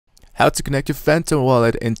How to connect your Phantom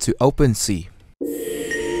wallet into Opensea.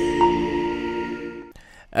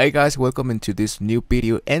 Hey guys, welcome into this new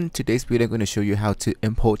video. In today's video I'm going to show you how to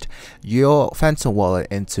import your Phantom wallet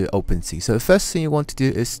into Opensea. So the first thing you want to do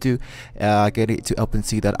is to get it to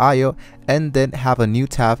opensea.io and then have a new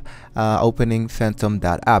tab opening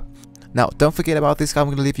phantom.app. Now don't forget about this. I'm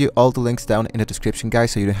going to leave you all the links down in the description,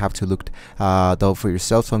 guys, so you don't have to look though for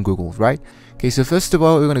yourself on Google, right? Okay, so first of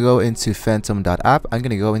all we're going to go into phantom.app. I'm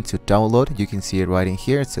going to go into download. You can see it right in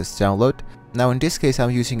here. It says download. Now in this case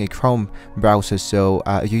I'm using a Chrome browser, so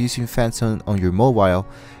if you're using Phantom on your mobile,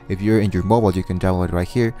 if you're in your mobile you can download right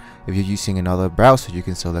here. If you're using another browser you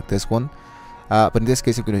can select this one, but in this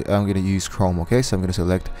case I'm gonna use Chrome. Okay, so I'm gonna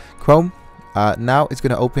select Chrome. Now it's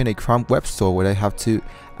gonna open a Chrome web store where I have to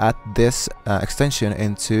add this extension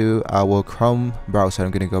into our Chrome browser.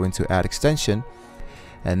 I'm gonna go into add extension.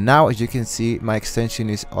 And now as you can see my extension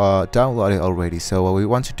is downloaded already. So what we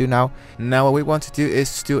want to do now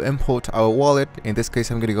is to import our wallet. In this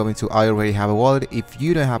case I'm going to go into I already have a wallet. If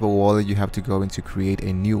you don't have a wallet you have to go into create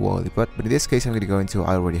a new wallet, but in this case I'm going to go into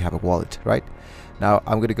I already have a wallet. Right now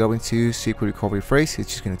I'm going to go into secret recovery phrase. It's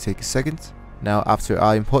just going to take a second. Now after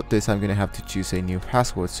I import this I'm going to have to choose a new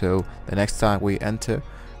password, so the next time we enter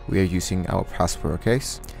we are using our password. Okay,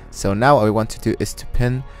 so now what we want to do is to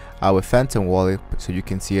pin our Phantom wallet, so you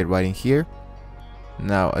can see it right in here.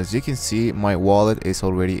 Now as you can see my wallet is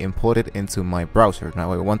already imported into my browser. Now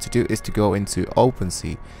what we want to do is to go into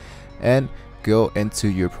Opensea and go into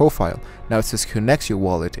your profile. Now it says connect your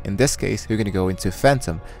wallet. In this case you're going to go into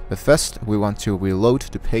Phantom, but first we want to reload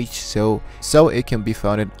the page so it can be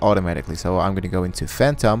found automatically. So I'm going to go into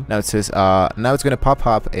Phantom. Now it says now it's going to pop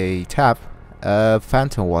up a tab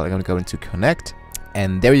Phantom wallet. I'm going to go into connect,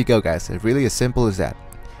 and there you go, guys. It's really as simple as that.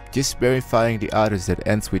 Just verifying the address that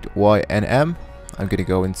ends with YNM. I'm gonna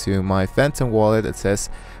go into my Phantom wallet that says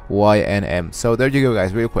YNM. So there you go,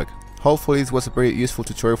 guys, real quick. Hopefully this was a very useful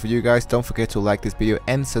tutorial for you guys. Don't forget to like this video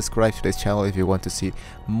and subscribe to this channel if you want to see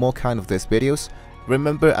more kind of these videos.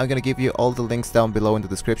 Remember, I'm gonna give you all the links down below in the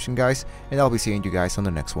description, guys, and I'll be seeing you guys on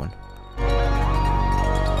the next one.